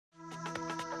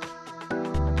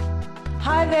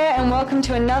Hi there and welcome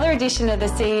to another edition of the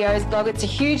CEO's blog. It's a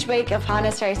huge week of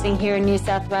harness racing here in New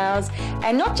South Wales,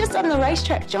 and not just on the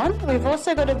racetrack, John. We've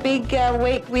also got a big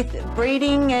week with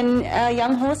breeding and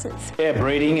young horses. Yeah,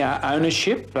 breeding,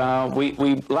 ownership.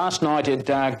 We last night at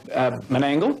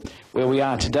Menangle, where we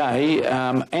are today,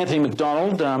 Anthony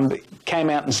McDonald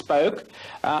came out and spoke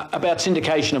about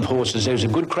syndication of horses. There was a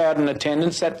good crowd in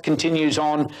attendance. That continues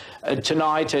on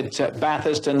tonight at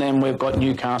Bathurst, and then we've got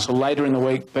Newcastle later in the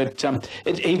week. But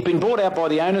he's been brought out by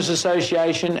the Owners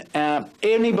Association.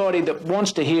 Anybody that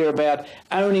wants to hear about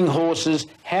owning horses,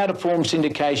 how to form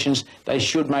syndications, they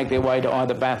should make their way to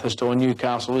either Bathurst or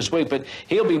Newcastle this week. But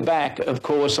he'll be back, of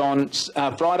course, on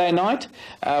Friday night,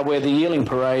 where the Yearling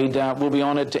Parade will be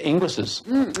honoured to Inglis's.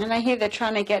 And I hear they're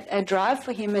trying to get a drive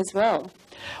for him as well.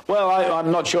 Well,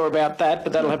 I'm not sure about that,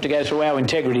 but that'll have to go through our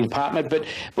integrity department. But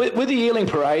with the Yearling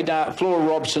Parade, Flora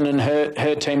Robson and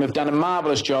her team have done a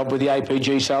marvellous job with the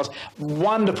APG sales.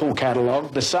 Wonderful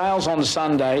catalogue. The sales on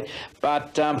Sunday,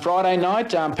 but Friday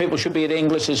night, people should be at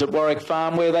Inglis's at Warwick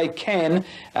Farm, where they can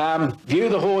view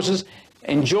the horses,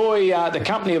 enjoy the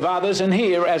company of others, and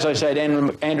hear, as I said,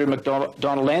 Anthony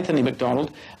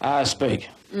McDonald speak.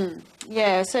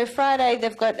 Yeah, so Friday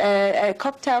they've got a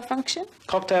cocktail function.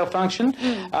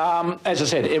 As I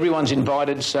said, everyone's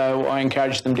invited, so I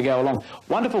encourage them to go along.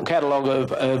 Wonderful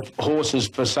catalogue of horses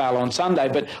for sale on Sunday,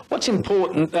 but what's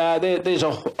important, there's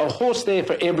a horse there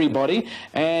for everybody,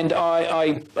 and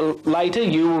I later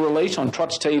you will release on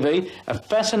Trots TV a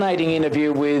fascinating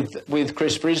interview with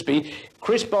Chris Frisby.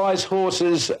 Chris buys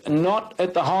horses not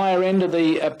at the higher end of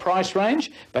the price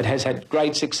range, but has had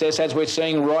great success, as we're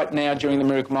seeing right now during the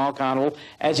Miracle Mile Carnival,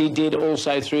 as he did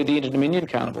also through the Inter-Dominion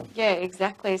Carnival. Yeah,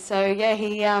 exactly. So, yeah,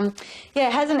 he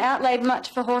hasn't outlaid much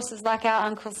for horses like our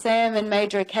Uncle Sam and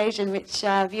Major Occasion, which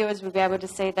viewers will be able to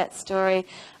see that story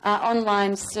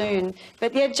online soon.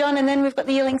 But, yeah, John, and then we've got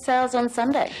the Yearling Sales on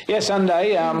Sunday. Yeah,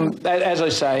 Sunday, as I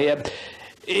say...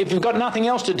 if you've got nothing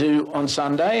else to do on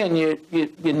Sunday and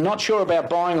you're not sure about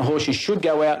buying a horse, you should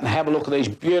go out and have a look at these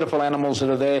beautiful animals that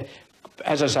are there.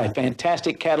 As I say,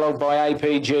 fantastic catalogue by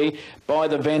APG, by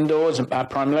the vendors,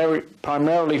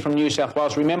 primarily from New South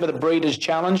Wales. Remember the Breeders'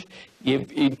 Challenge?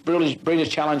 Breeders'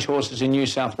 Challenge horses in New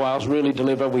South Wales really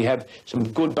deliver. We have some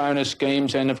good bonus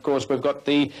schemes, and of course we've got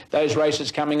those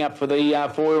races coming up for the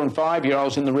 4 and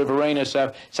 5-year-olds in the Riverina.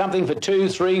 So something for 2,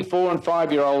 3, 4 and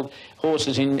 5-year-old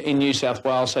horses in New South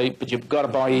Wales. But you've got to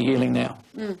buy your yearling now.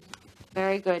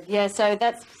 Very good. Yeah, so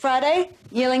that's Friday,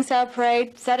 Yearling Sale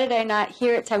Parade, Saturday night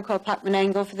here at Tabcorp Park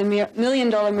Menangle for the $1 Million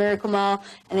Miracle Mile,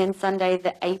 and then Sunday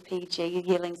the APG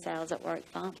Yearling Sales at Warwick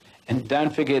Farm. And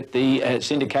don't forget the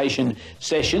syndication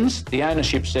sessions, the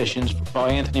ownership sessions by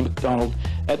Anthony McDonald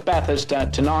at Bathurst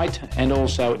tonight and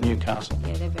also at Newcastle.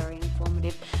 Yeah, they're very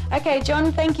informative. Okay,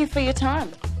 John, thank you for your time.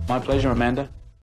 My pleasure, Amanda.